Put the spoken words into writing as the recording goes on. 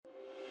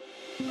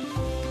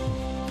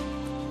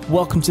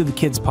Welcome to the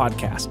Kids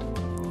Podcast,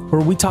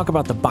 where we talk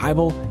about the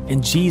Bible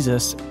and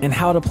Jesus and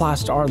how it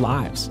applies to our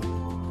lives.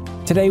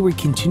 Today, we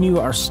continue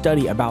our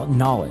study about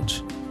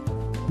knowledge.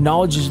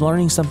 Knowledge is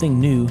learning something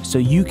new so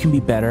you can be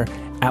better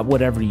at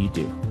whatever you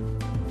do.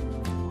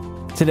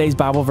 Today's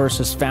Bible verse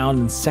is found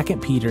in 2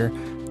 Peter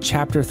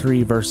chapter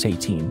 3, verse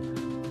 18,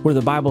 where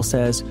the Bible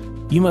says,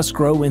 "You must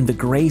grow in the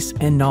grace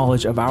and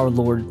knowledge of our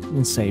Lord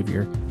and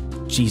Savior,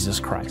 Jesus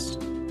Christ."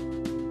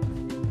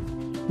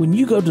 When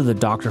you go to the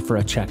doctor for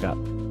a checkup,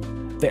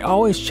 they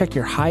always check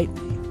your height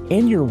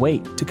and your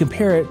weight to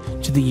compare it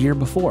to the year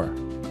before.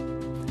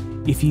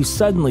 If you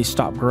suddenly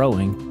stop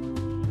growing,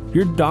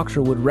 your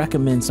doctor would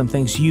recommend some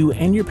things you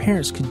and your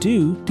parents could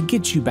do to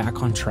get you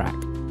back on track.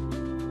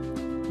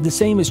 The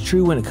same is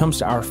true when it comes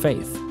to our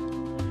faith.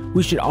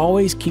 We should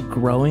always keep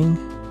growing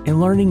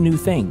and learning new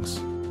things.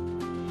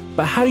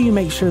 But how do you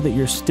make sure that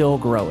you're still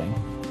growing?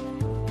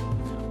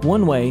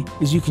 One way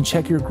is you can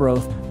check your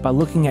growth by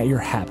looking at your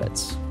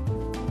habits.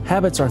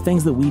 Habits are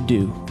things that we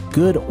do,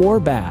 good or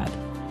bad,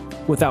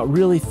 without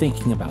really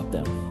thinking about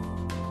them.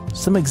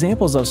 Some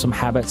examples of some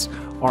habits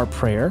are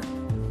prayer,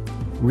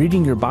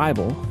 reading your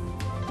Bible,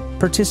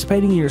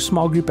 participating in your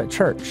small group at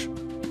church.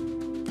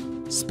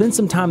 Spend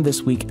some time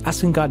this week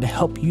asking God to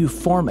help you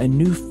form a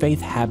new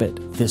faith habit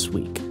this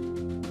week.